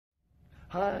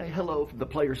Hi, hello from the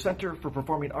Players Center for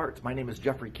Performing Arts. My name is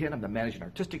Jeffrey Kinn. I'm the Managing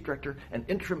Artistic Director and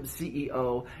Interim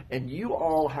CEO, and you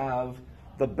all have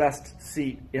the best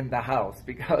seat in the house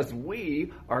because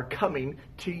we are coming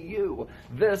to you.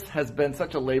 This has been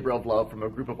such a labor of love from a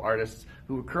group of artists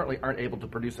who currently aren't able to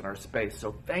produce in our space,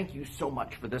 so thank you so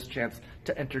much for this chance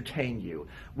to entertain you.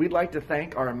 We'd like to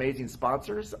thank our amazing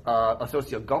sponsors,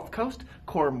 Associa Gulf Coast,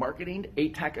 Core Marketing,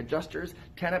 ATEC Adjusters,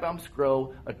 Tannenbaum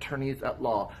Scro Attorneys at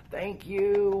Law. Thank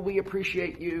you. We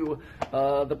appreciate you.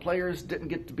 The Players didn't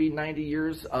get to be 90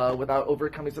 years without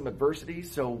overcoming some adversity,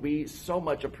 so we so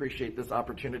much appreciate this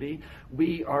opportunity.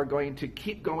 We are going to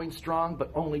keep going strong, but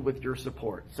only with your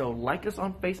support. So like us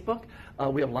on Facebook.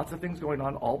 We have lots of things going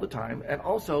on all the time. And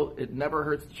also, it never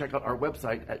hurts to check out our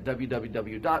website at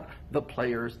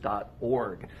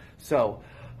www.theplayers.org. So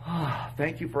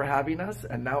thank you for having us.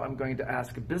 And now I'm going to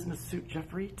ask Business Suit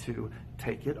Jeffrey to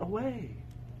take it away.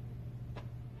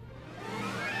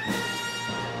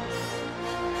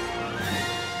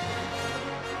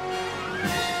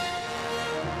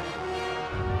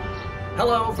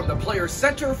 Hello from the Players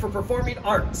Center for Performing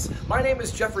Arts. My name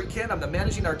is Jeffrey Kinn. I'm the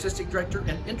Managing Artistic Director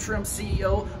and Interim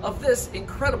CEO of this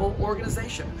incredible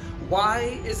organization.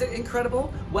 Why is it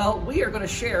incredible? Well, we are going to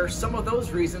share some of those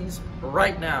reasons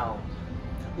right now.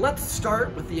 Let's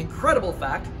start with the incredible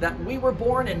fact that we were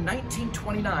born in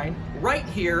 1929 right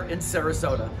here in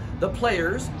Sarasota. The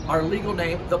Players, our legal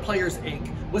name, The Players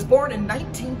Inc., was born in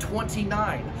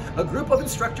 1929. A group of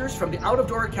instructors from the Out of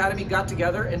Door Academy got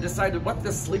together and decided what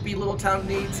this sleepy little town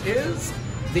needs is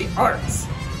the arts.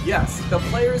 Yes, The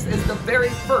Players is the very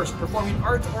first performing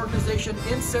arts organization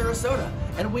in Sarasota,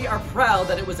 and we are proud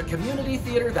that it was a community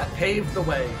theater that paved the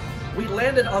way. We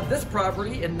landed on this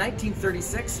property in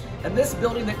 1936, and this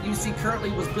building that you see currently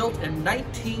was built in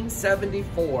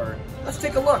 1974. Let's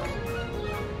take a look.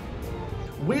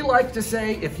 We like to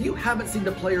say, if you haven't seen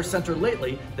the Players Center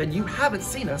lately, then you haven't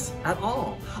seen us at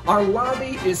all. Our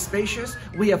lobby is spacious.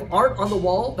 We have art on the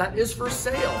wall that is for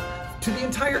sale to the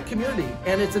entire community,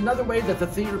 and it's another way that the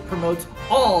theater promotes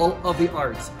all of the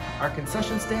arts. Our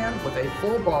concession stand with a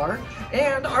full bar,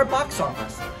 and our box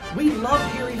office. We love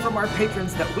hearing from our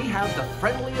patrons that we have the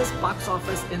friendliest box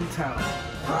office in town.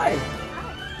 Hi.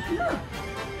 Yeah,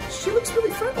 she looks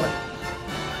really friendly.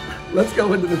 Let's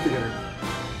go into the theater.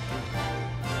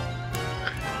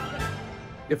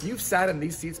 If you've sat in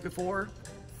these seats before,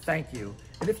 thank you.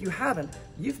 And if you haven't,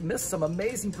 you've missed some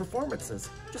amazing performances,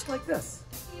 just like this.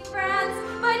 Friends,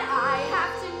 but I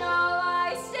have to know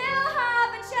I still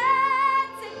have a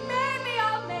chance, and maybe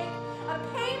I'll make a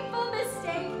painful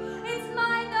mistake. It's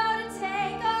mine though to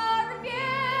take or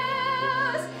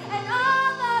refuse, and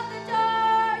all of the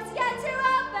doors yet to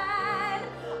open,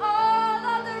 all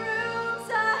of the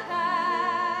rooms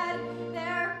ahead.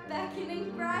 They're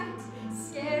beckoning bright,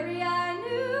 scary I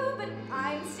knew, but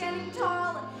I'm standing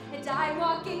tall and I'm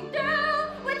walking through.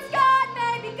 What's God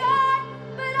may be God,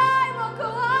 but I won't go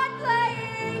on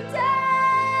playing dead.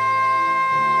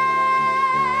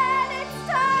 It's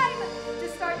time to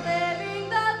start living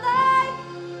the life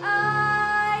I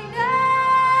never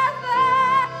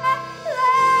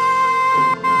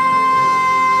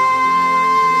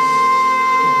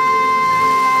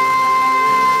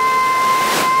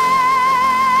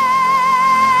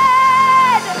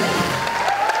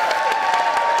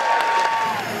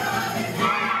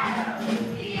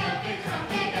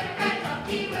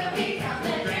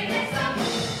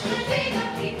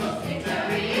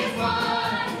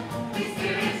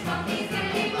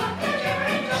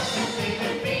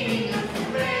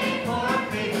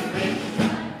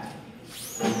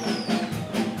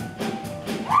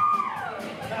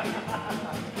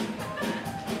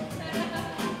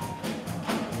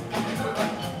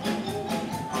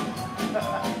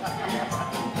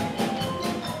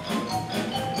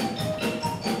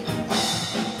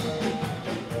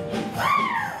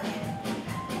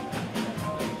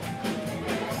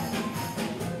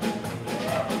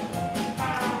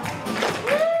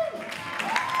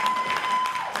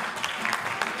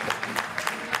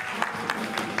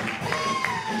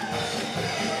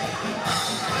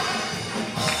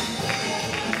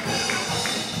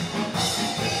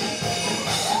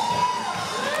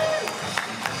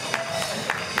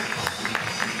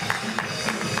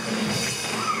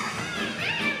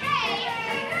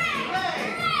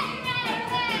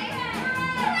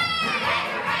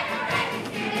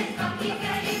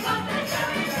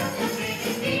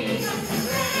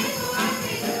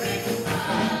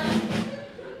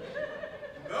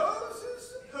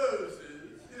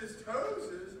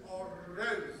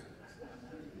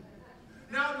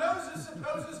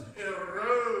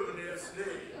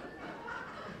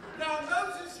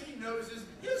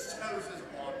supposes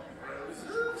want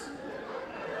roses?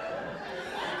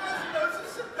 Moses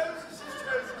supposes his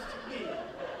roses to me.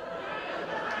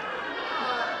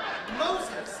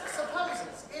 Moses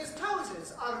supposes his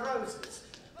toes are roses,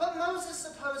 but Moses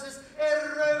supposes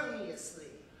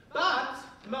erroneously. But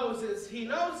Moses, he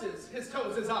knowses his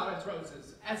toes are as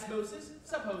roses, as Moses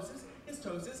supposes his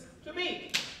toes to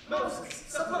be. Moses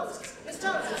supposes his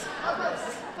toes are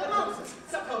roses, but Moses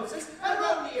supposes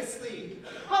erroneously.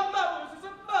 A Moses,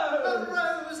 a A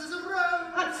rose is a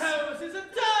rose. A toes is a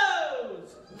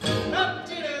toes.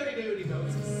 Up-de-doody-doody,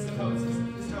 Moses supposes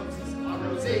his toes are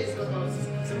roses, but Moses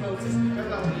supposes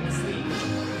erroneously.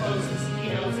 Moses, he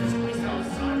knows his toes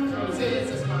are roses,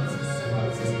 as Moses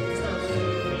supposes his toes to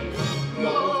be.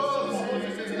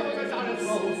 Moses, his toes are as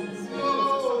roses.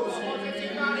 Moses, do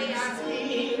not ask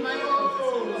me, my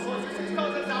Moses, his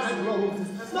toes are as roses,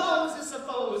 as Moses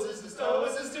supposes his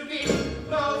toes is to be.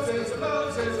 Moses,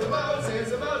 Moses, Moses,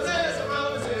 Moses,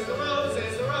 Moses,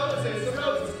 Moses, Moses,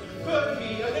 Moses, could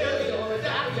be a lily or a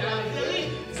dahlia lily.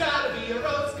 It's gotta be a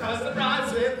rose 'cause the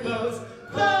rhymes with Moses.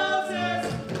 Moses,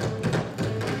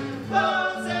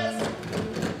 Moses,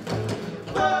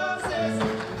 Moses.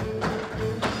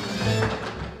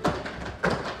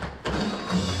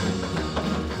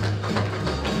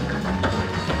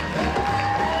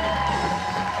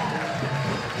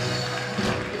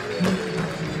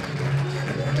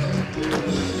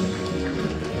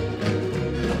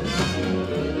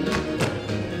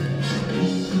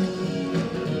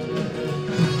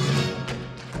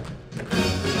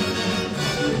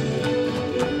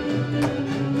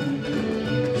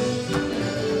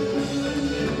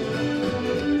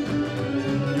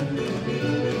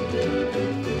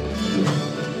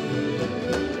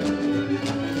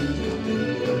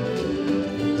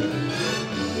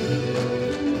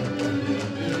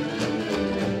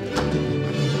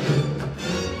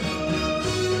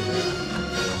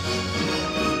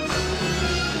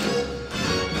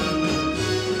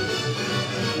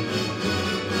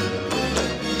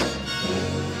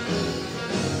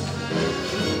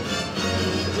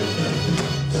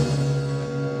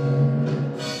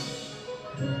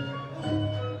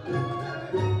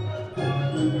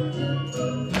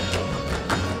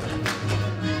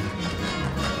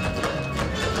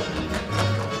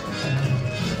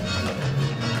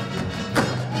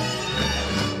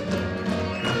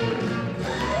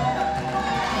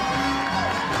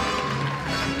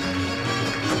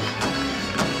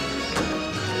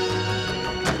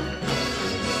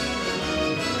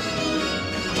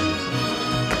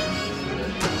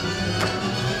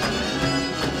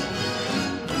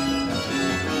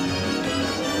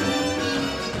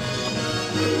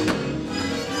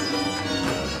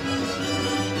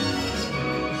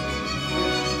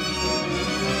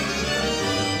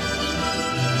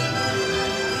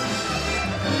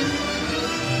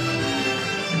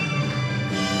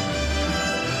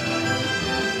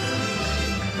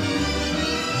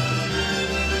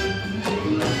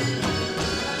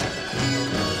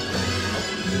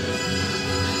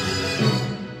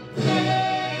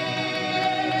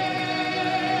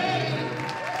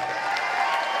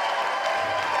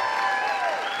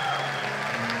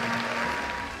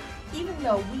 Even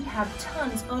though we have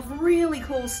tons of really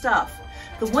cool stuff,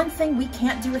 the one thing we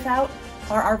can't do without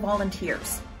are our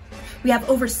volunteers. We have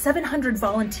over 700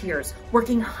 volunteers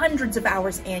working hundreds of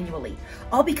hours annually,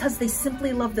 all because they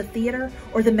simply love the theater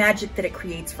or the magic that it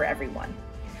creates for everyone.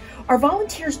 Our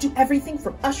volunteers do everything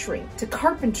from ushering to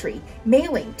carpentry,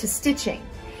 mailing to stitching.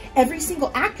 Every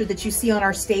single actor that you see on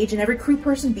our stage and every crew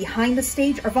person behind the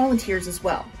stage are volunteers as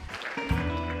well.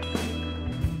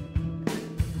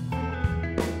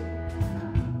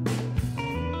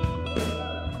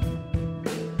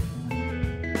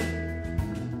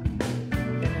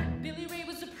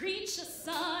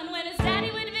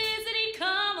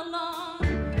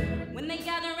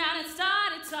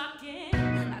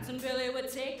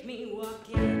 Take me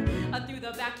walking through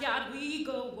the backyard, we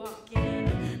go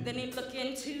walking. Then he'd look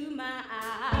into my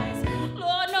eyes.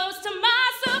 Lord knows to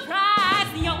my surprise,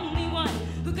 the only one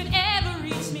who could ever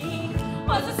reach me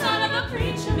was the son of a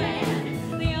preacher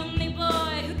man. The only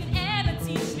boy who could ever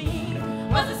teach me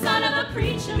was the son of a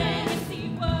preacher man. Yes, he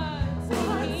was.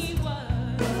 He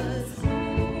was.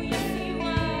 Ooh, yes, he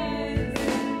was.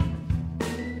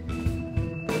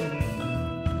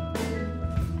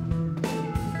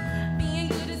 Being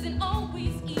good isn't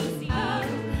always easy,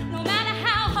 no matter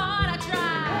how hard I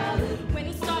try. When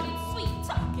he started sweet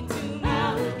talking to me,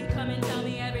 he'd come and tell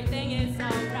me everything is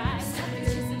alright.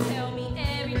 Kiss and tell me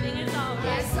everything is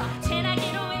alright. Can I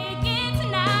get away again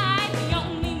tonight? The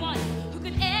only one who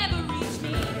could ever reach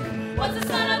me was the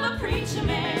son of a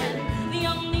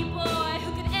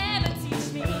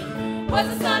was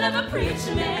the son of a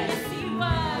preacher man. Yes, he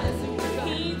was.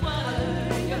 He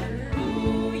was.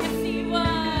 Ooh, yes, he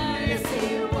was. Yes,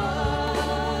 he was.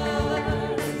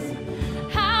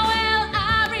 How well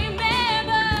I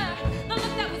remember the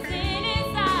look that was in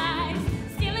his eyes,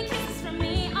 stealing kisses from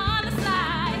me on the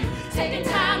side, taking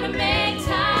time to make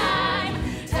time,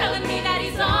 telling me that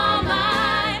he's all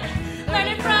mine,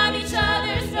 learning from each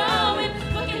other's knowing,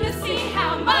 looking to see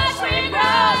how much we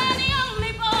grow. And the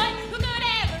only boy who could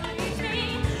ever reach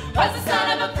me was the son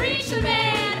of a preacher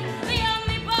man. The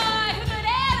only boy who could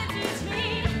ever teach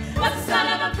me was the son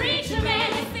of a preacher man.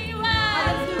 Yes, he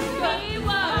was. He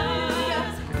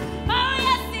was. Oh,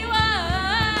 yes, he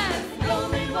was. The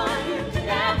only one who could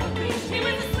ever reach me. He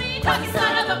was the sweet talking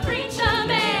son of a preacher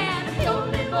man. The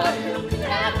only boy who could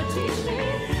ever teach me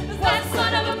was that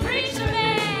son of a preacher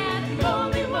man. The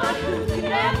only one who could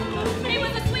ever move me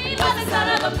was the sweet talking son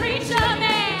of a preacher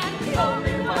man. The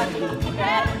only one who could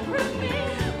ever prove me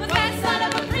was that son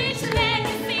of a preacher man.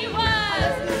 Yes, he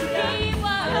was. He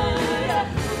was.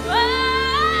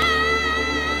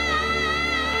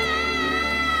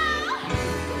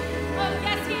 Oh,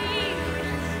 yes, he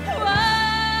was.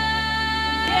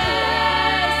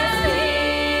 Yes, he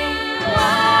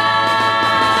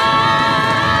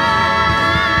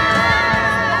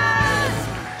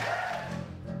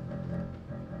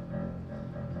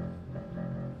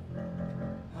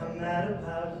I'm mad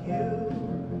about you.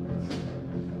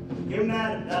 You're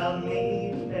mad about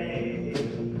me, babe.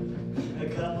 A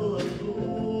couple of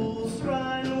fools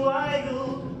run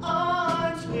wild,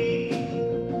 aren't we?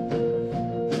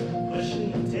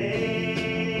 Pushing the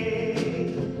day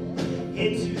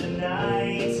into the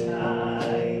night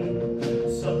time.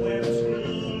 Somewhere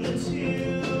between the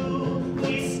two,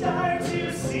 we start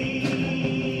to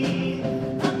see.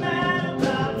 I'm mad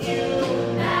about you.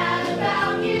 Mad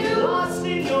about you. Lost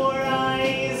in your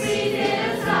eyes. Read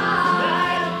inside.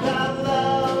 Mad about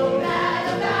love. Mad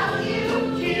about you.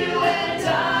 You and I.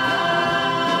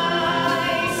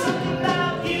 Something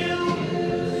about you.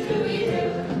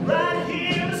 Right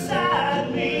here beside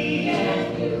me.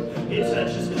 It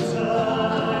touches the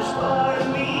touch part of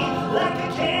me. Like I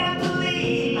can't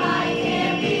believe.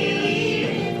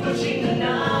 Pushing the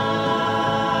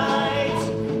night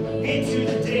into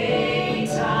the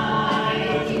daytime.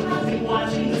 And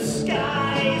watching the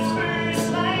skies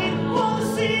first light while the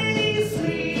city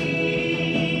sleeps.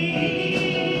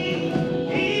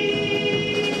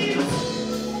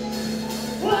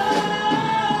 Whoa,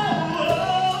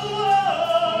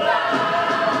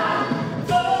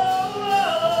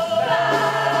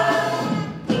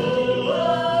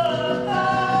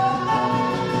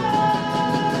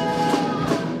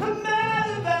 I'm mad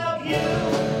about you.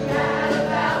 Mad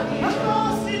about you. I'm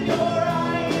lost in your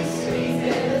eyes. Read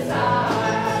inside.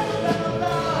 Mad about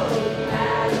love.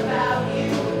 Mad about you.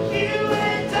 You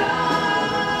and I.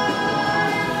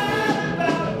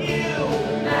 Mad about you.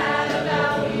 Mad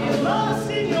about you. I'm lost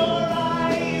in your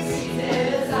eyes. Read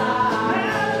inside.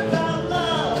 Mad about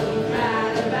love.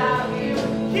 Mad about you.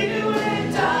 You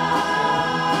and I.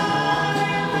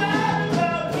 Mad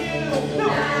about you. No.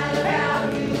 Mad about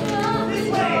you. This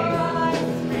way.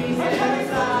 I'm coming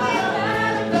from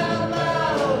mad about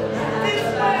love. This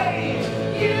way.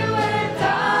 You and I.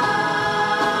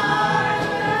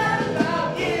 Mad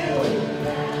about you.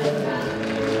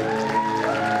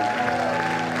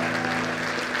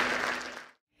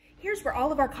 Here's where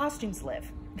all of our costumes live.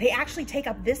 They actually take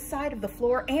up this side of the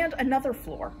floor and another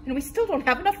floor, and we still don't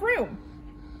have enough room.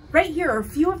 Right here are a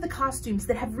few of the costumes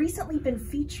that have recently been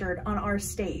featured on our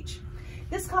stage.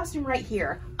 This costume right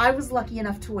here, I was lucky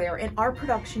enough to wear in our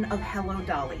production of Hello,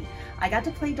 Dolly. I got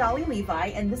to play Dolly Levi,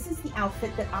 and this is the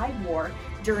outfit that I wore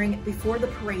before the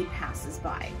parade passes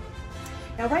by.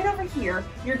 Now right over here,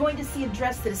 you're going to see a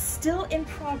dress that is still in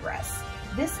progress.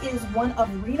 This is one of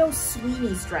Reno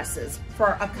Sweeney's dresses for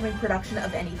our upcoming production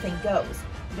of Anything Goes.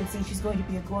 You can see she's going to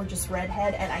be a gorgeous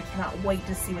redhead, and I cannot wait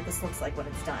to see what this looks like when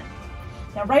it's done.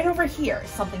 Now right over here,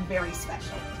 something very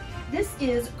special. This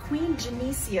is Queen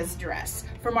Genesia's dress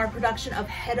from our production of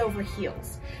Head Over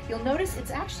Heels. You'll notice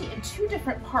it's actually in two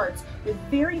different parts with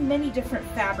very many different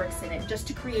fabrics in it, just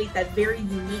to create that very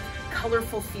unique,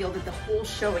 colorful feel that the whole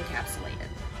show encapsulated.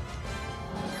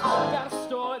 I've got a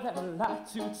story that I'd like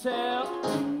to tell,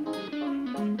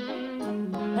 and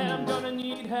I'm gonna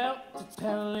need help to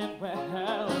tell it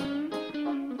well.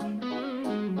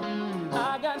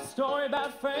 I got a story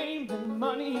about fame and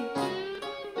money,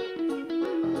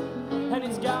 and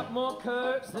it's got more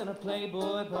curves than a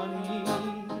Playboy bunny.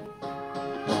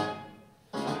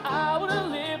 I wanna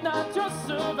live, not just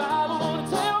survive. I wanna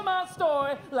tell my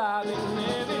story live and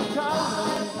live in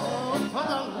color.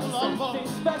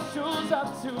 specials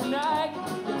up tonight.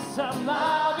 Yes, I'm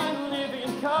live in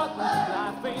living color.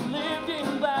 Life ain't lived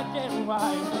in black and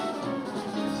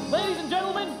white. Ladies and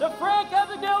gentlemen, the Frank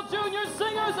Abagnale Jr.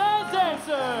 singers and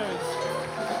dancers.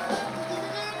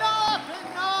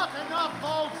 Enough,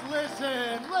 folks.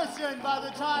 Listen. By the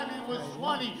time he was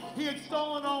 20, he had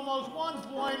stolen almost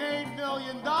 $1.8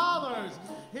 million.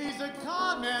 He's a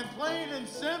con man, plain and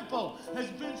simple. Has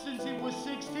been since he was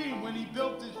 16 when he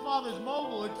built his father's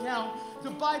mobile account to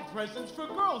buy presents for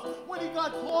girls. When he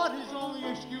got caught, his only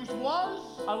excuse was...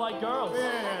 I like girls.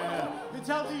 Yeah. And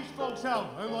tell these folks how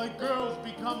I like girls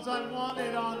becomes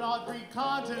unwanted on every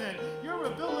continent. Your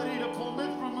ability to pull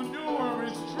mint from manure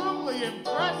is truly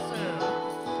impressive.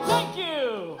 Thank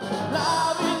you!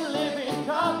 Live in living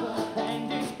color,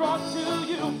 and it's brought to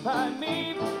you by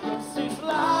me. Yes, it's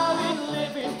live in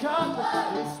living color.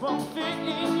 This won't fit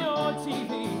in your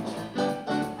TV.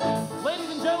 Ladies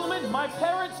and gentlemen, my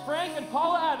parents, Frank and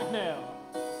Paula Abagnale.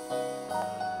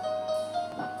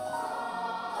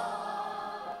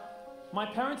 My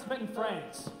parents met in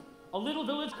France, a little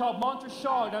village called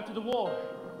Montrechard after the war.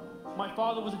 My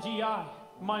father was a GI.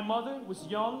 My mother was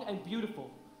young and beautiful.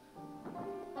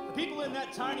 The people in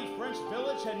that tiny French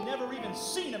village had never even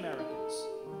seen Americans,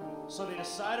 so they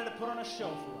decided to put on a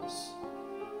show for us.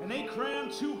 And they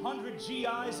crammed 200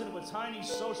 GIs into a tiny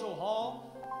social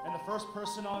hall, and the first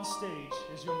person on stage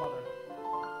is your mother.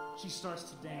 She starts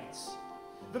to dance.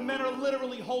 The men are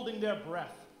literally holding their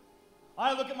breath.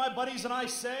 I look at my buddies and I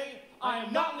say, I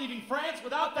am not leaving France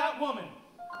without that woman.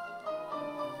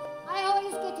 I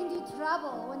always get into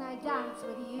trouble when I dance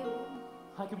with you.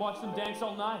 I could watch them dance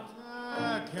all night.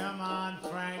 Come on,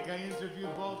 Frank. I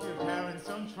interviewed both your parents.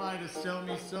 Don't try to sell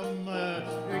me some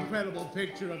incredible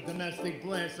picture of domestic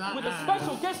bliss. With a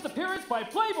special guest appearance by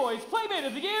Playboy's Playmate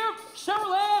of the Year,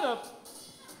 Cheryl Ann of...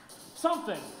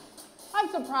 something. I'm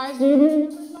surprised you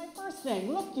didn't use my first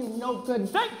name. Look, you no good.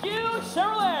 Thank you,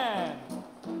 Cheryl Ann.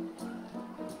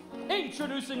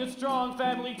 Introducing a strong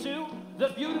family too. The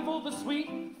beautiful, the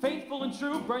sweet, faithful and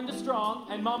true Brenda Strong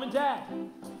and Mom and Dad.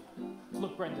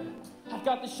 Look, Brenda, I've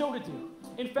got this show to do.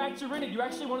 In fact, you're in it. You're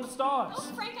actually one of the stars. Oh,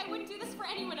 Frank, I wouldn't do this for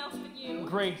anyone else but you.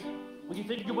 Great. Well, you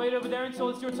think you can wait over there until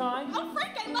it's your time? Oh,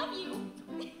 Frank, I love you.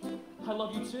 I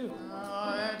love you too.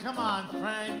 Come on,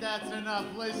 Frank, that's enough.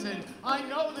 Listen, I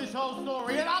know this whole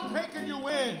story, and I'm taking you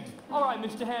in. All right,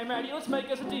 Mr. Hamratty, let's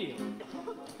make us a deal.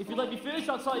 If you let me finish,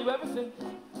 I'll tell you everything.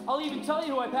 I'll even tell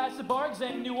you who I passed the bar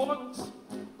exam in New Orleans.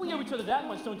 We owe each other that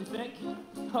much, don't you think?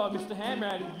 Oh, Mr.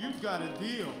 Hamratty. You've got a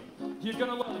deal. You're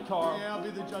gonna love it, Carl. Yeah, I'll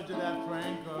be the judge of that,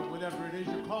 Frank, or whatever it is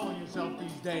you're calling yourself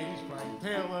these days. Frank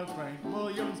Taylor, Frank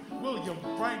Williams, William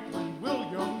Franklin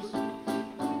Williams.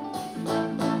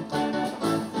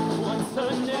 What's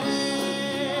her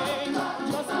name?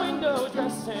 Just window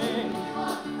dressing.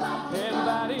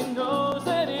 Everybody knows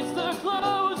that it's the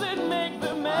clothes that make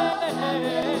the man.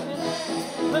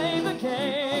 Play the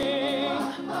game.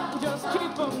 Just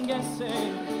keep on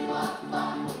guessing.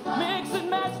 Mix and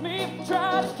match me.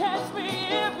 Try to catch me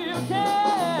if you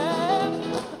can.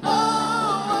 Oh,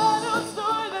 I know a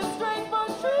story that's strange but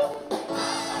true.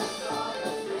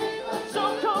 So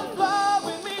come fly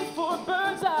with me for a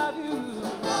bird's eye view.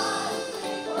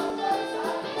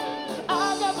 I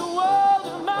got the world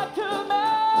at my command,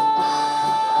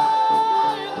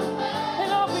 and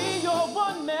I'll be your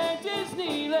one-man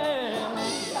Disneyland.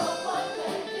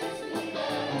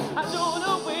 I don't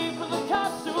wanna wait for the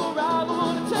cops to arrive. I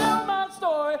wanna tell my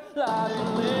story live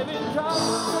and live in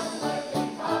color.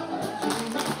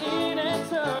 Turn me in and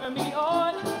turn me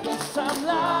on. Yes, I'm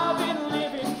live and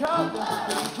live in color.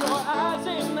 Blink your eyes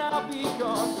and I'll be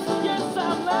gone. Yes,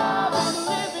 I'm live and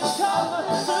live in color.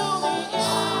 Turn me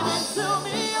in and turn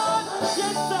me on.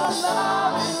 Yes, I'm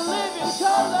live and live in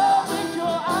color. Blink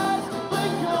your eyes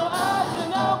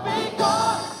and I'll be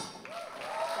gone.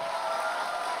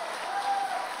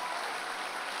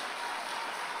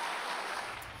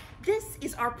 This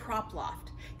is our prop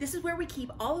loft. This is where we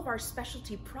keep all of our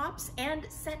specialty props and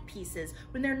set pieces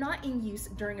when they're not in use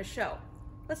during a show.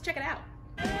 Let's check it out.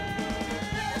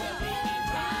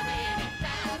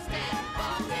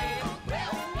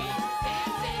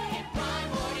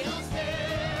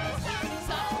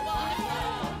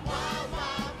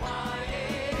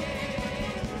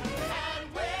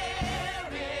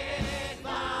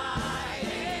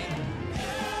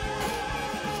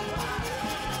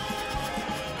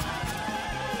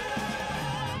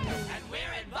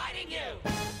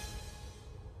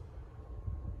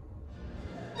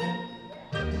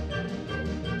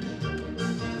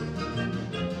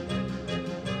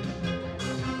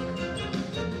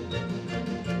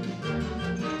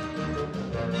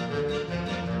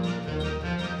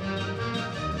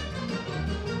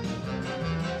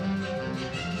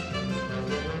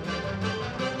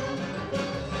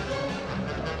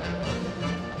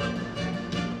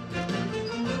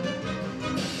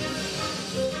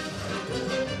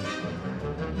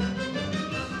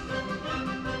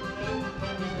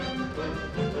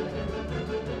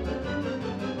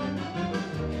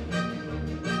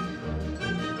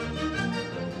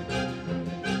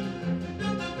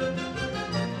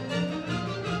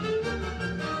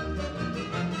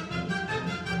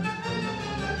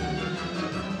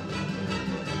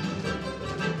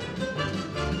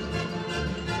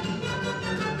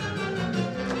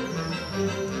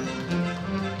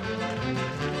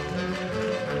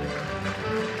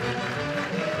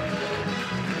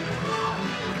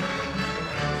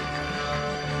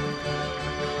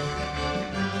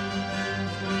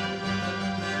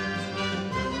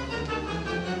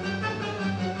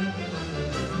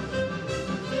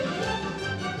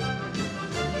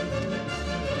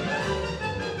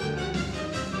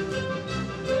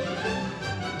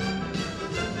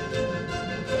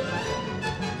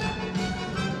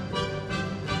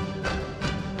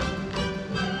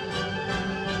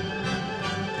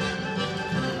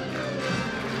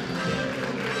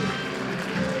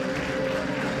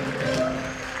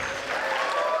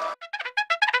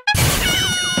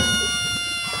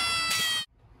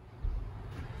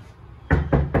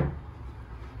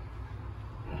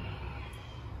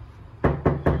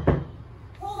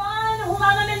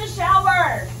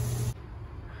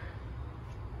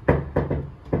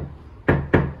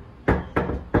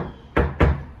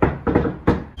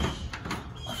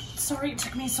 Sorry it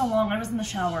took me so long. I was in the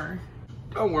shower.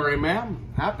 Don't worry, ma'am.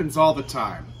 Happens all the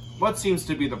time. What seems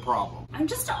to be the problem? I'm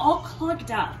just all clogged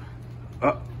up.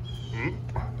 What?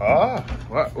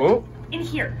 Oh. In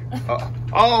here.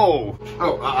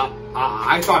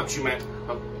 I thought you meant.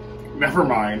 Never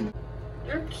mind.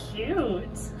 You're cute.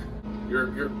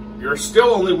 You're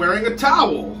still only wearing a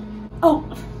towel. Oh,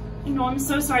 I'm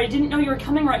so sorry. I didn't know you were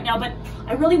coming right now, but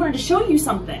I really wanted to show you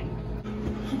something.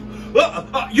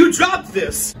 You dropped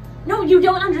this. No, you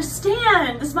don't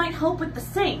understand. This might help with the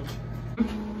sink.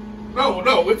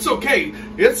 No, it's okay.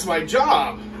 It's my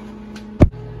job.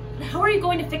 How are you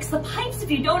going to fix the pipes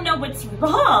if you don't know what's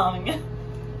wrong?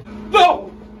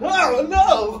 No! Oh,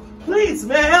 no! Please,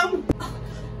 ma'am!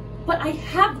 But I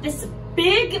have this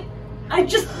big...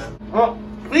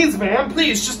 Please, ma'am,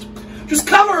 please, just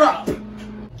cover up!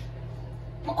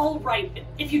 All right,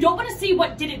 if you don't want to see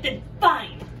what did it, then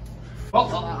fine.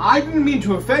 Well, I didn't mean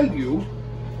to offend you.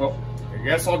 Well, I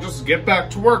guess I'll just get back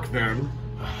to work then.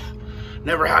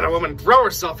 Never had a woman throw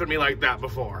herself at me like that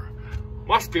before.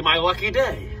 Must be my lucky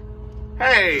day.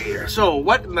 Hey, so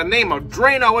what in the name of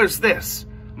Drano is this?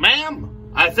 Ma'am,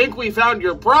 I think we found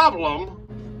your problem.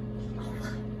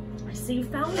 I see you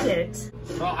found it.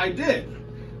 Well, I did.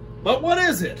 But what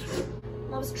is it?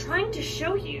 I was trying to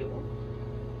show you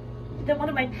that one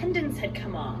of my pendants had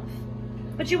come off,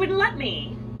 but you wouldn't let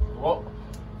me. Well,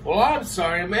 I'm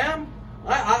sorry, ma'am.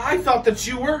 I thought that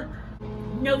you were...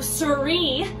 No,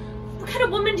 siree. What kind of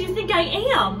woman do you think I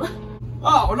am?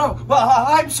 Oh, no, well,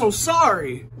 I'm so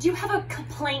sorry. Do you have a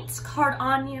complaints card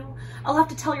on you? I'll have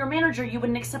to tell your manager you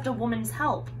wouldn't accept a woman's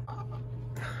help.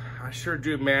 I sure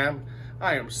do, ma'am.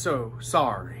 I am so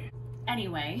sorry.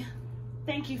 Anyway,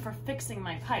 thank you for fixing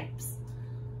my pipes.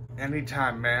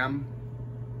 Anytime, ma'am.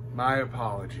 My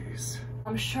apologies.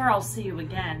 I'm sure I'll see you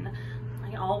again.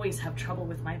 I always have trouble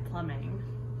with my plumbing.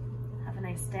 Have a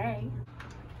nice day.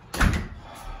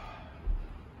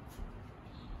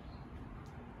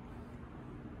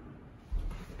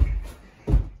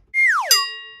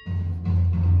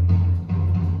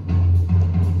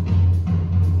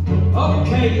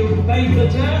 Okay, you babe the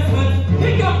jazz, let's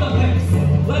pick up the pace.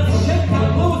 Let's shake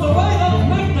that blues away, let's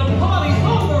make the party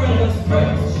over in the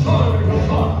streets. Shorter and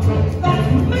shorter. Let's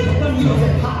make the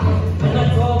music hot. And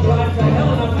let's all drive to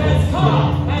hell in a fast car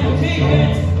and keep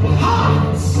it hot.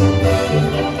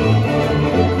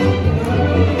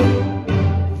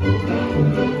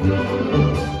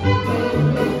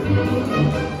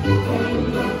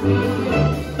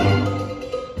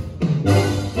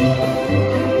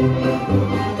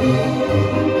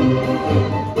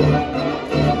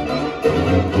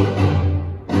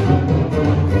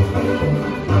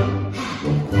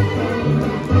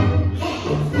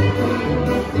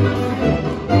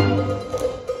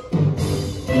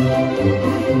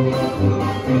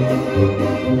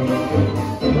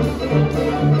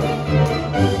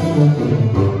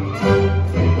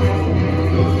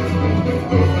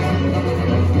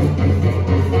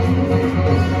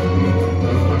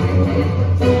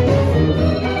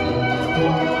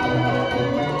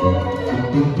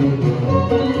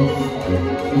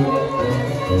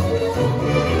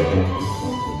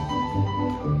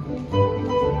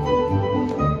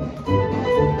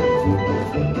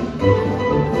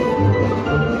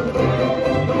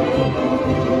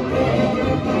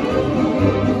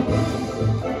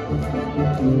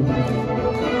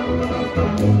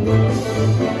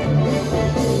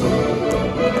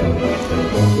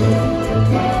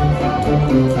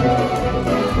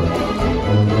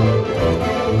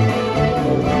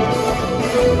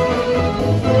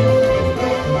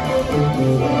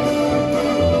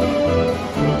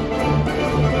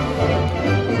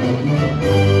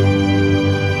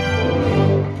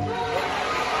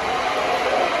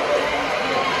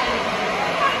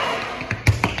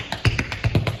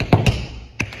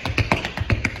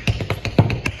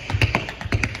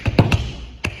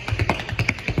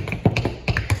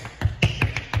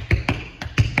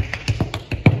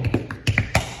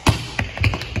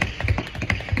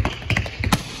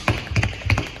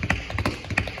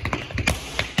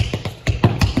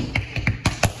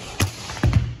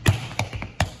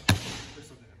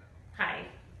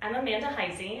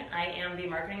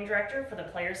 Director for the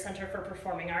Players Center for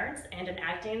Performing Arts and an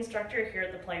acting instructor here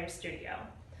at the Players Studio.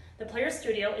 The Players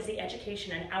Studio is the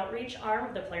education and outreach arm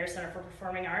of the Players Center for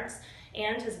Performing Arts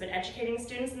and has been educating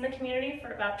students in the community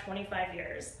for about 25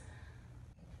 years.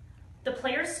 The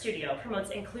Players Studio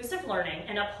promotes inclusive learning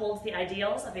and upholds the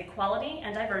ideals of equality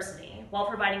and diversity. while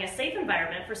providing a safe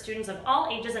environment for students of all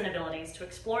ages and abilities to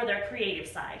explore their creative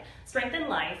side, strengthen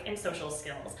life and social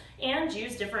skills, and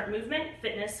use different movement,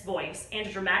 fitness, voice,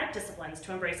 and dramatic disciplines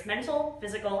to embrace mental,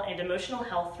 physical, and emotional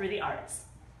health through the arts.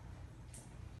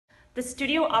 The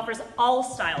studio offers all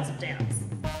styles of dance.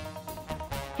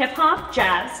 Hip-hop,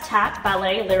 jazz, tap,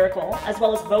 ballet, lyrical, as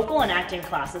well as vocal and acting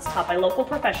classes taught by local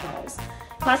professionals.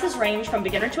 Classes range from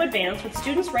beginner to advanced, with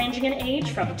students ranging in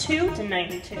age from 2 to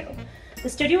 92. The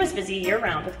studio is busy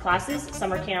year-round with classes,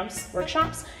 summer camps,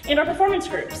 workshops, and our performance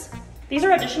groups. These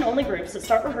are audition-only groups that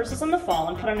start rehearsals in the fall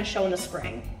and put on a show in the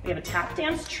spring. We have a tap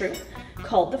dance troupe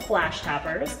called the Flash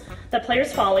Tappers that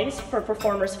plays follies for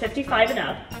performers 55 and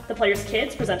up. The Players'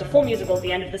 Kids present a full musical at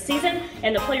the end of the season,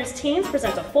 and the Players' Teens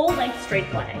present a full-length straight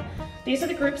play. These are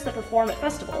the groups that perform at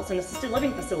festivals and assisted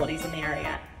living facilities in the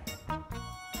area.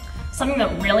 Something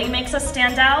that really makes us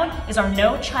stand out is our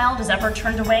No Child is Ever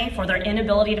Turned Away for Their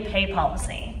Inability to Pay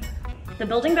policy. The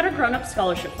Building Better Grown-Up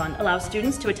Scholarship Fund allows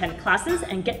students to attend classes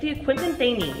and get the equipment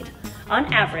they need.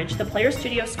 On average, the Player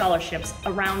Studio scholarships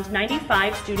around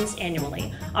 95 students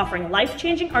annually, offering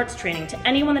life-changing arts training to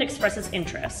anyone that expresses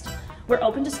interest. We're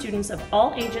open to students of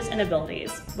all ages and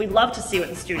abilities. We'd love to see you at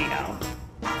the studio.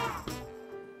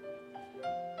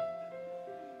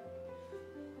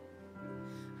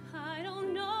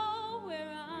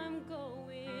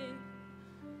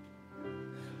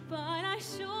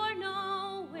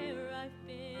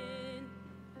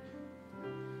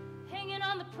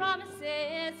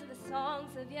 Promises of the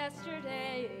songs of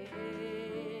yesterday,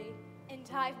 and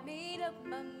I've made up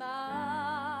my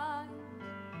mind.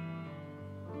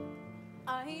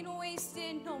 I ain't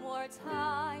wasting no more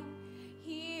time.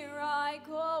 Here I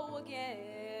go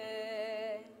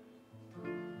again.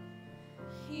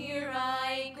 Here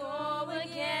I go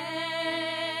again.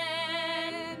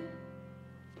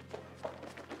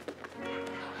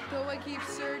 Though I keep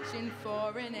searching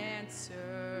for an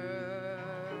answer,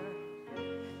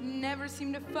 never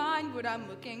seem to find what I'm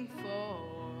looking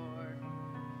for.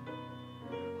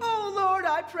 Oh Lord,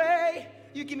 I pray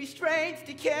you give me strength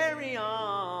to carry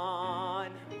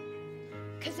on.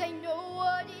 'Cause I know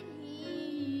what it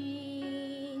means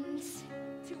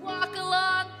to walk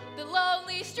along the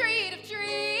lonely street of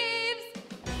dreams.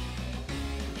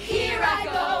 Here I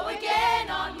go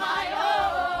again on my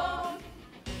own,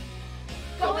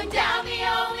 going down the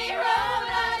only road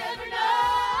I've ever known.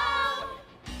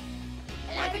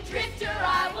 Like a drifter,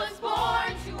 I was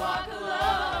born to walk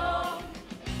alone.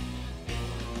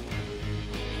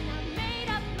 And I made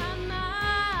up my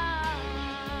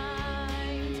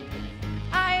mind.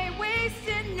 I ain't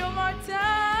wasting no more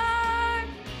time.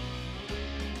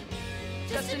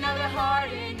 Just another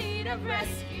heart in need of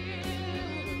rescue,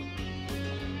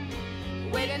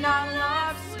 waiting on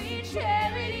love's sweet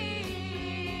charity.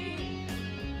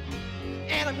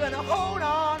 And I'm gonna hold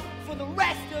on for the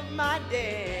rest of my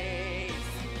days.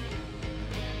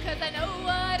 'Cause I know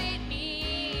what it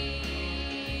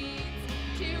means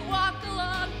to walk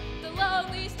along the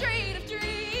lonely street of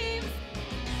dreams.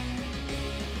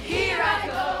 Here I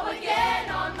go again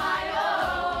on my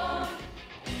own,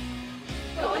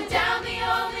 going down the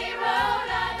only road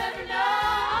I've ever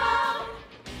known.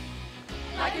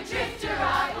 Like a drifter,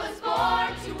 I was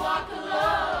born to walk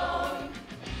alone.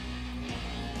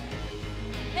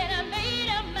 And I made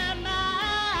up my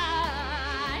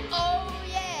mind. Oh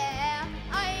yeah,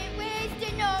 I ain't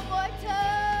wasting no more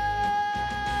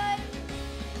time.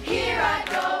 Here I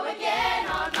go again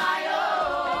on my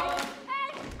own.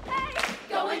 Hey, hey,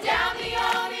 going down the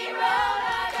only road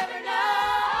I've ever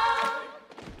known.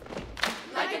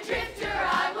 Like a drifter,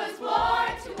 I was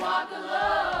born to walk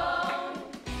alone.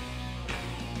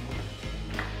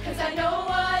 'Cause I know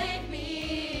what it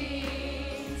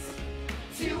means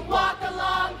to walk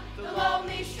along the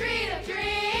lonely street of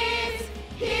dreams.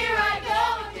 Here I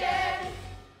go again.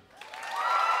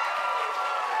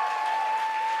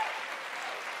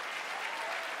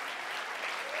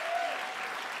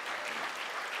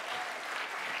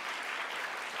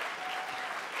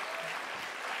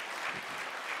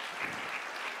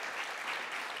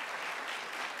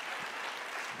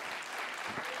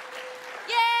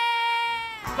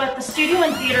 But the studio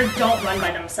and theater don't run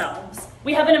by themselves.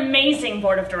 We have an amazing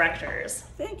board of directors.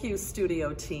 Thank you,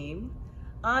 studio team.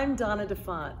 I'm Donna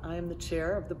DeFont. I am the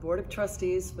chair of the Board of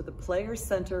Trustees for the Players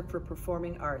Center for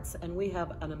Performing Arts, and we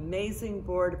have an amazing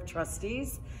board of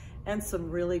trustees and some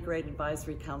really great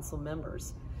advisory council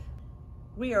members.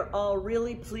 We are all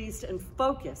really pleased and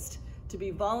focused to be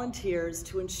volunteers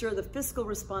to ensure the fiscal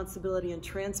responsibility and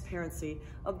transparency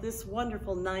of this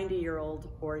wonderful 90-year-old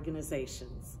organization.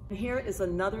 And here is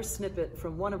another snippet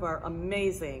from one of our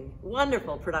amazing,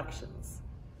 wonderful productions.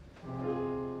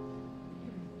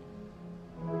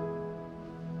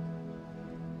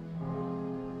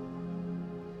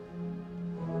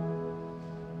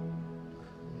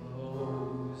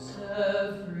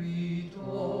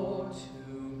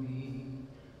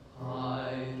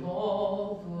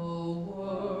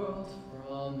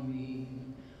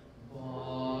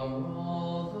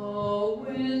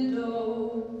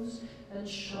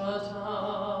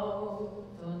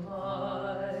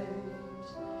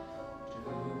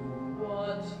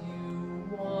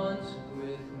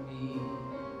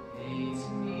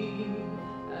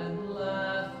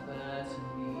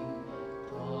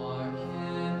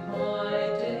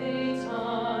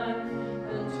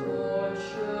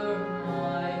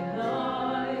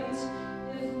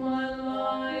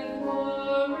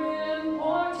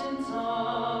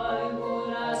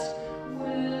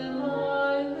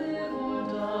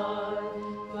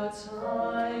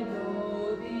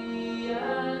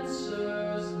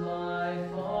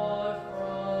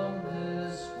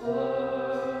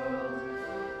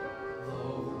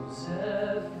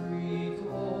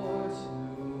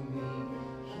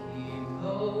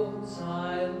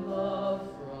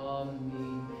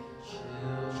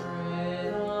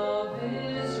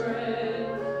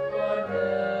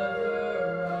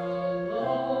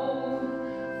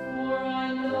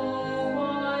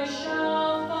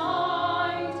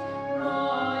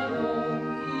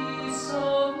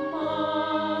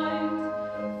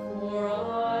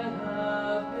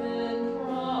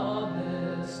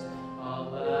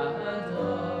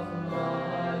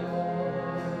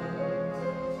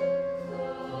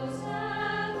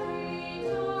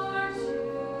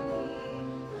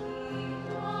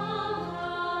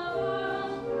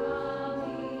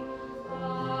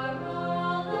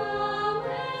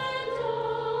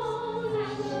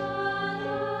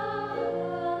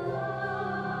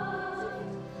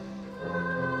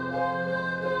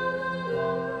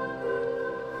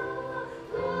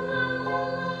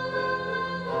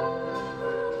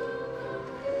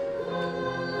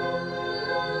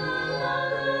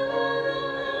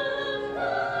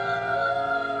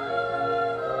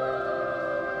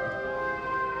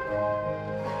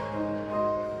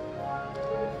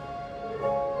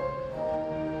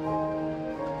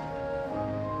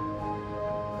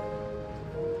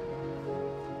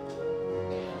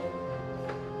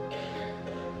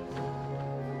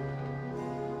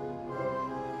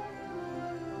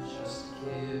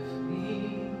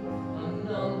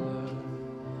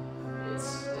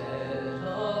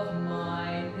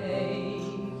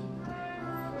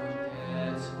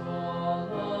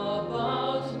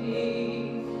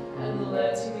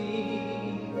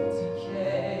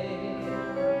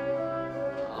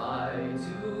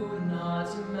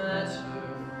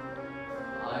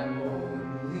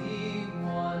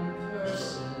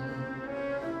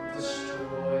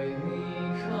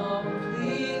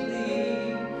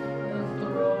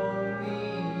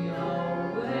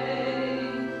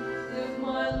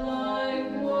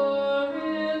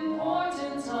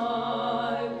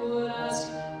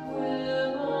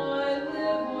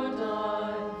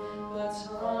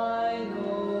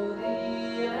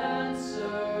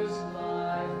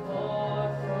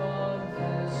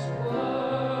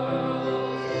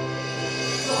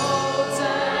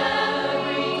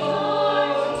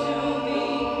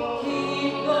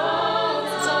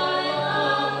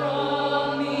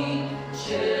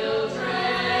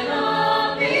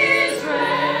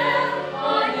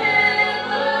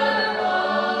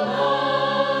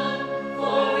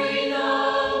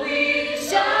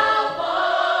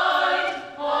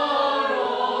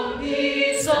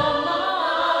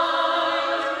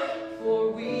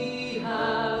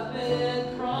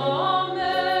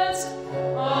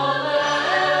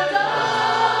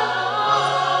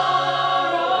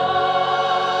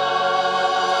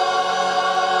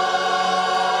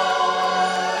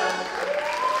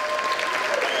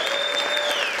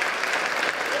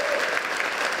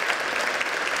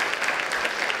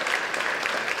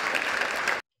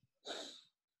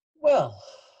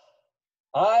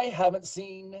 I haven't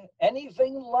seen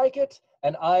anything like it,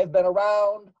 and I've been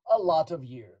around a lot of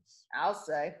years. I'll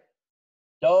say.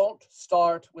 Don't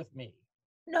start with me.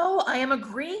 No, I am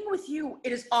agreeing with you.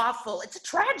 It is awful. It's a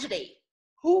tragedy.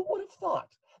 Who would have thought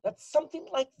that something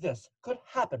like this could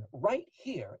happen right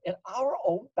here in our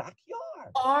own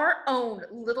backyard? Our own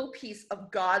little piece of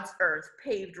God's earth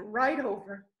paved right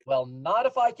over. Well, not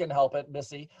if I can help it,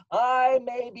 Missy. I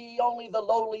may be only the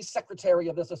lowly secretary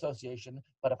of this association,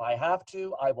 but if I have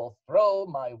to, I will throw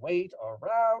my weight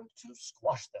around to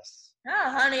squash this.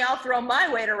 Ah, honey, I'll throw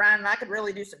my weight around and I could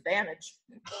really do some damage.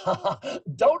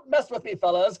 Don't mess with me,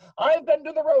 fellas. I've been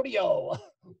to the rodeo.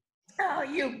 Oh,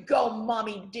 you go,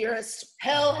 mommy dearest.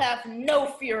 Hell hath no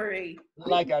fury.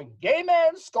 Like a gay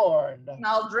man scorned.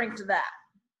 I'll drink to that.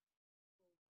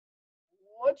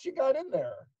 What you got in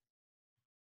there?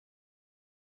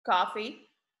 Coffee.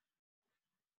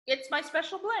 It's my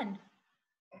special blend.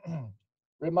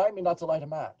 Remind me not to light a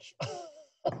match.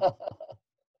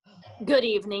 Good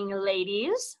evening,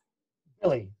 ladies.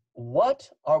 Billy, what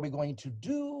are we going to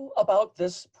do about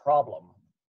this problem?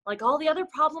 Like all the other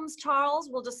problems, Charles,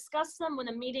 we'll discuss them when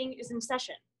the meeting is in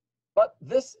session. But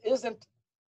this isn't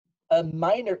a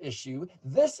minor issue.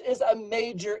 This is a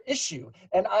major issue.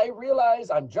 And I realize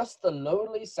I'm just the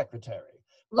lowly secretary.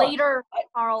 Later,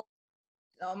 Charles.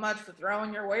 So much for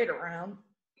throwing your weight around.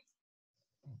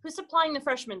 Who's supplying the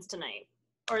freshmen tonight?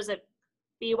 Or is it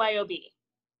BYOB?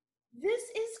 This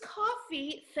is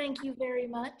coffee, thank you very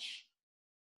much.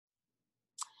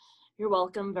 You're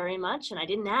welcome very much, and I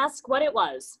didn't ask what it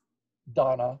was.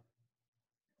 Donna.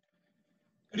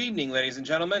 Good evening, ladies and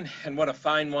gentlemen, and what a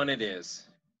fine one it is.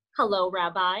 Hello,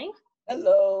 Rabbi.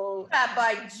 Hello.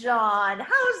 Rabbi John,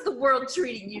 how's the world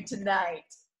treating you tonight?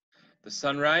 The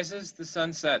sun rises, the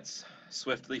sun sets.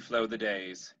 Swiftly flow the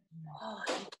days. Oh,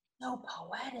 he's so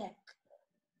poetic.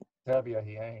 Tell you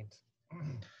he ain't.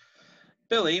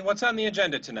 Billy, what's on the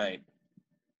agenda tonight?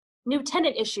 New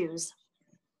tenant issues.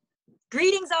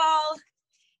 Greetings all.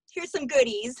 Here's some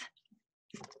goodies.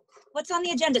 What's on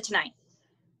the agenda tonight?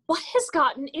 What has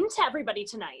gotten into everybody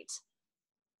tonight?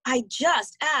 I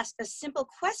just asked a simple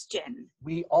question.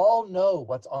 We all know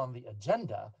what's on the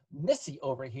agenda. Missy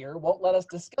over here won't let us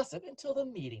discuss it until the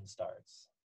meeting starts.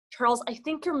 Charles, I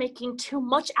think you're making too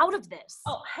much out of this.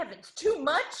 Oh, heavens, too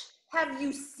much? Have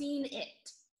you seen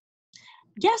it?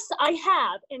 Yes, I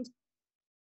have, and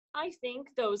I think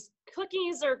those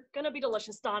cookies are gonna be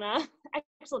delicious, Donna.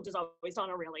 Excellent as always,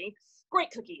 Donna, really. Great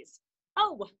cookies.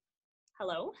 Oh,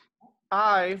 hello.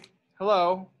 Hi,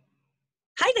 hello.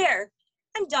 Hi there,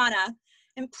 I'm Donna.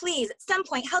 And please, at some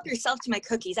point, help yourself to my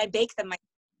cookies. I bake them myself.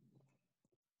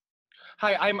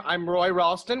 Hi, I'm Roy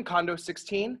Ralston, Condo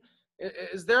 16.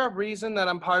 Is there a reason that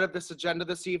I'm part of this agenda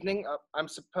this evening? I'm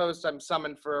supposed I'm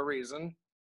summoned for a reason.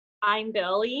 I'm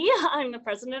Billy. I'm the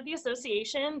president of the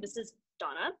association. This is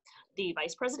Donna, the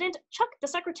vice president, Chuck, the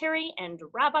secretary, and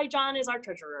Rabbi John is our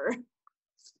treasurer.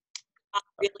 Not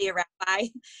really a rabbi.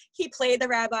 He played the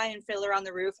rabbi and Fiddler on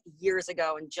the Roof years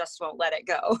ago and just won't let it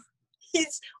go.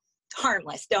 He's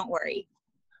harmless, don't worry.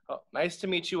 Oh, nice to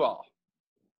meet you all.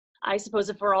 I suppose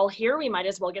if we're all here, we might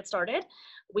as well get started.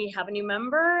 We have a new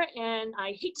member, and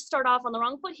I hate to start off on the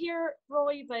wrong foot here,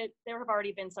 Roy, but there have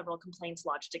already been several complaints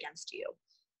lodged against you.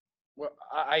 Well,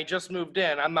 I just moved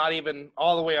in. I'm not even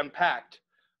all the way unpacked.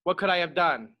 What could I have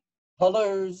done?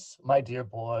 Colors, my dear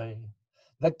boy.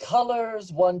 The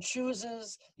colors one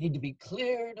chooses need to be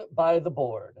cleared by the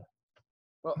board.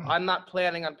 Well, I'm not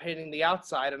planning on painting the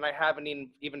outside, and I haven't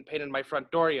even painted my front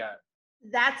door yet.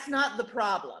 That's not the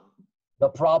problem. The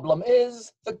problem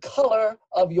is the color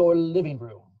of your living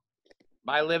room.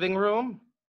 My living room?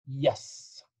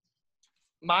 Yes.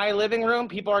 My living room?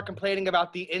 People are complaining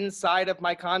about the inside of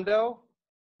my condo?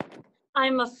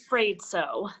 I'm afraid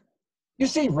so. You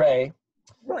see, Roy,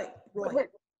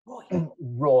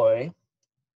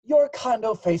 your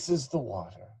condo faces the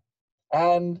water,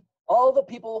 and all the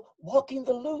people walking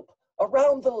the loop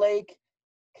around the lake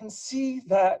can see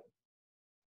that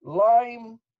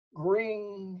lime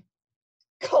green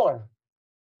color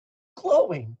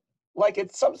glowing like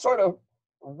it's some sort of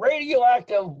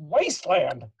radioactive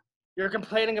wasteland. You're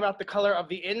complaining about the color of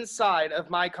the inside of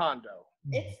my condo.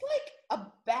 It's like a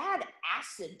bad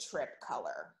acid trip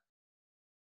color.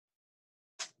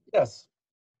 Yes,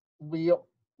 we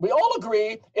all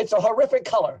agree it's a horrific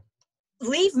color.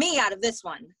 Leave me out of this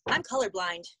one. I'm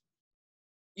colorblind.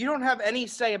 You don't have any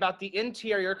say about the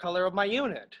interior color of my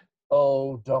unit.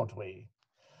 Oh, don't we?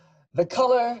 The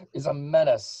color is a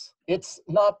menace. It's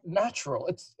not natural.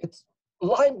 It's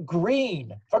lime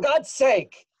green, for God's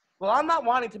sake. Well, I'm not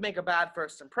wanting to make a bad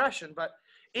first impression, but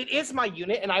it is my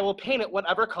unit and I will paint it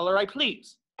whatever color I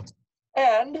please.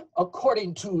 And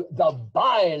according to the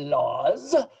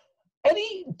bylaws,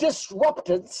 any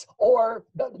disruptance or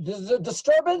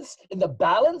disturbance in the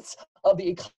balance of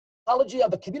the ecology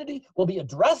of the community will be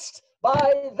addressed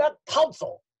by the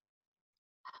council.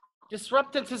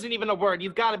 Disruptance isn't even a word.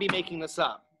 You've got to be making this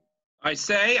up. I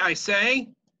say.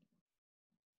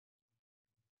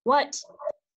 What?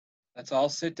 Let's all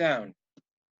sit down.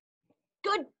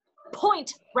 Good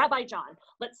point, Rabbi John.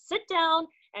 Let's sit down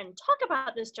and talk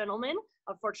about this, gentleman.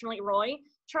 Unfortunately, Roy,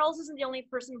 Charles isn't the only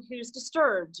person who's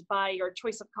disturbed by your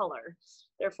choice of color.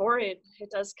 Therefore, it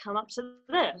does come up to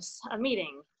this, a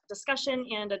meeting, discussion,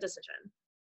 and a decision.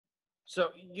 So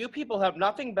you people have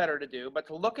nothing better to do but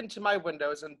to look into my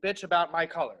windows and bitch about my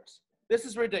colors. This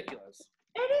is ridiculous.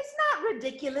 It is not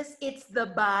ridiculous, it's the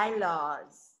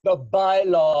bylaws. The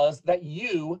bylaws that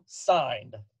you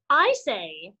signed. I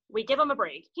say we give him a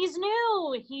break. He's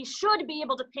new. He should be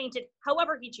able to paint it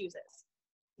however he chooses.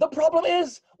 The problem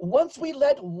is, once we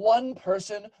let one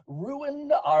person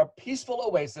ruin our peaceful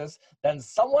oasis, then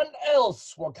someone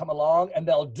else will come along and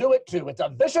they'll do it too. It's a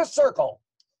vicious circle.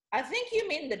 I think you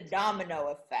mean the domino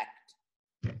effect.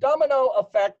 Domino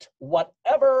effect,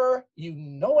 whatever, you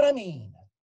know what I mean.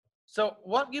 So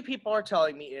what you people are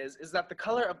telling me is that the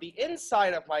color of the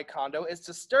inside of my condo is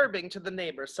disturbing to the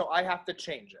neighbors, so I have to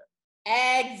change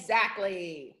it.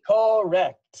 Exactly.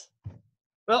 Correct.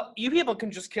 Well, you people can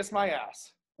just kiss my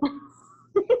ass.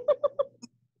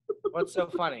 What's so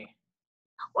funny?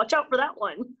 Watch out for that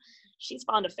one. She's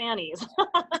fond of fannies.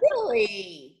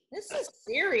 Really? This is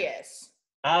serious.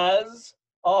 As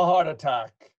a heart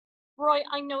attack. Roy,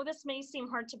 I know this may seem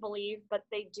hard to believe, but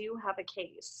they do have a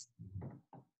case.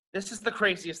 This is the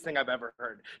craziest thing I've ever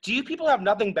heard. Do you people have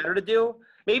nothing better to do?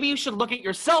 Maybe you should look at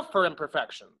yourself for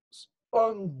imperfections.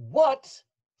 What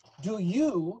do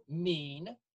you mean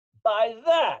by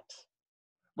that?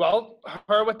 Well,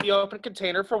 her with the open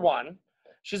container for one.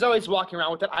 She's always walking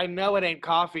around with it. I know it ain't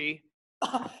coffee.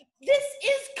 This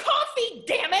is coffee,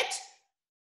 damn it!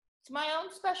 It's my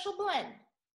own special blend.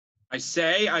 I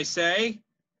say.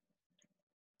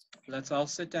 Let's all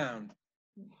sit down.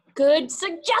 Good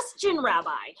suggestion, Rabbi.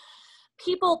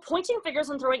 People pointing fingers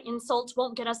and throwing insults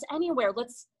won't get us anywhere.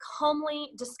 Let's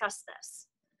calmly discuss this.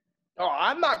 Oh,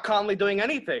 I'm not calmly doing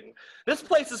anything. This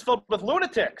place is filled with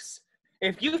lunatics.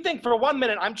 If you think for 1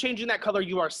 minute I'm changing that color,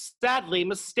 you are sadly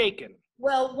mistaken.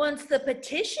 Well, once the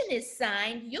petition is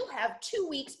signed, you'll have 2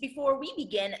 weeks before we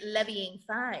begin levying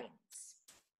fines.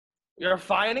 You're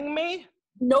fining me?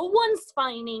 No one's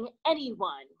fining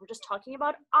anyone. We're just talking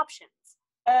about options.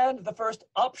 And the first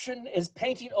option is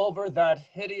painting over that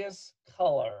hideous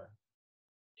color.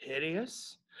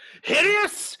 Hideous?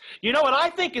 Hideous? You know what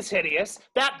I think is hideous?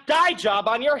 That dye job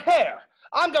on your hair.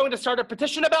 I'm going to start a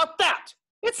petition about that.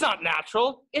 It's not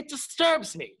natural. It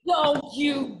disturbs me. Don't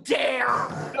you dare!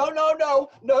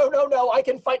 No. I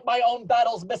can fight my own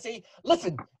battles, Missy.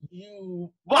 Listen,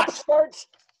 you upstart.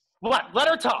 What? Let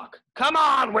her talk. Come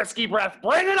on, whiskey breath.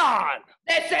 Bring it on.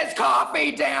 This is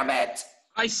coffee, damn it!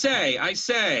 I say.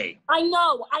 I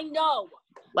know.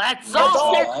 Let's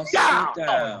all sit down.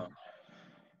 down.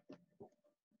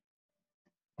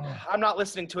 I'm not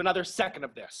listening to another second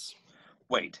of this.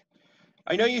 Wait.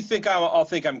 I know you think I'll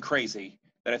think I'm crazy,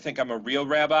 that I think I'm a real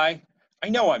rabbi. I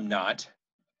know I'm not.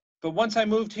 But once I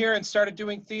moved here and started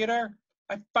doing theater,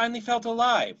 I finally felt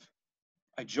alive.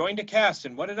 I joined a cast,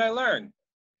 and what did I learn?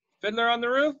 Fiddler on the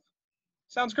Roof?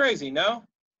 Sounds crazy, no?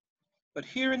 But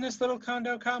here in this little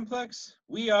condo complex,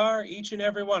 we are, each and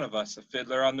every one of us, a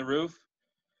fiddler on the roof,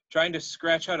 trying to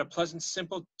scratch out a pleasant,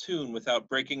 simple tune without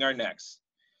breaking our necks.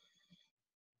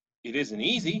 It isn't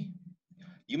easy.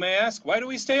 You may ask, why do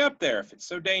we stay up there if it's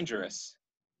so dangerous?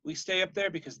 We stay up there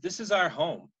because this is our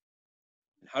home.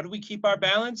 And how do we keep our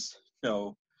balance?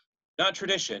 No, not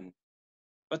tradition,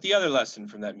 but the other lesson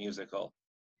from that musical.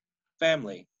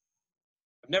 Family.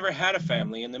 I've never had a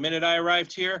family, and the minute I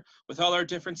arrived here, with all our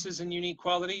differences and unique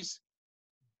qualities,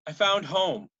 I found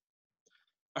home.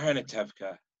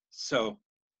 Arhanatevka. So,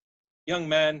 young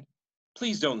man,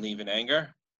 please don't leave in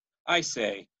anger. I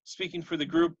say, speaking for the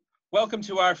group, welcome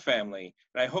to our family,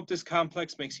 and I hope this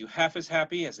complex makes you half as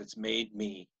happy as it's made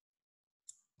me.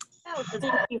 Oh,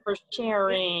 thank you for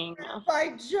sharing.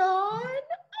 By John?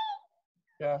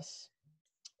 Yes.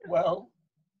 Well,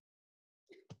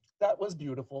 that was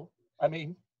beautiful. I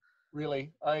mean,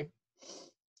 really, I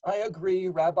agree,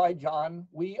 Rabbi John.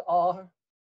 We are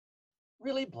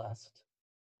really blessed.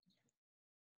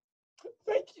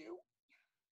 Thank you.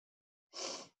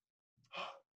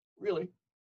 Really.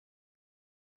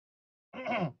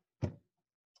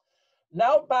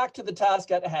 Now back to the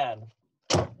task at hand.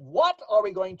 What are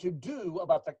we going to do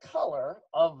about the color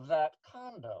of that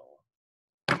condo?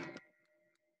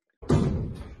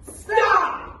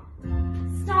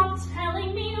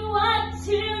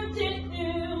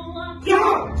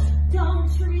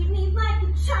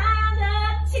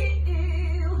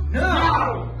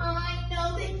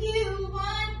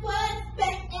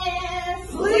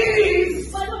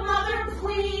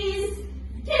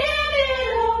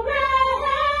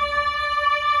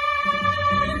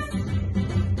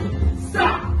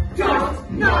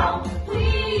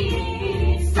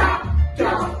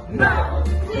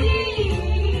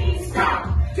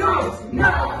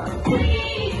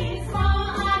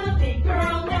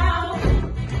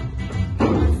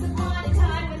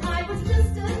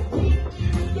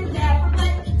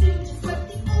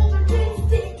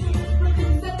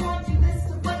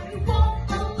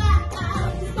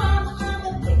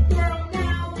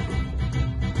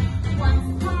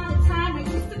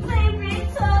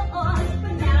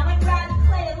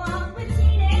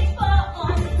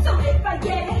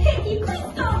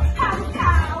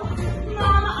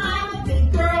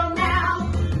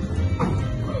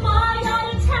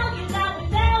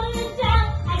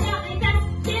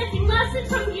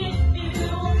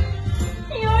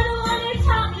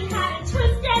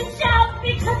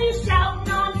 you shall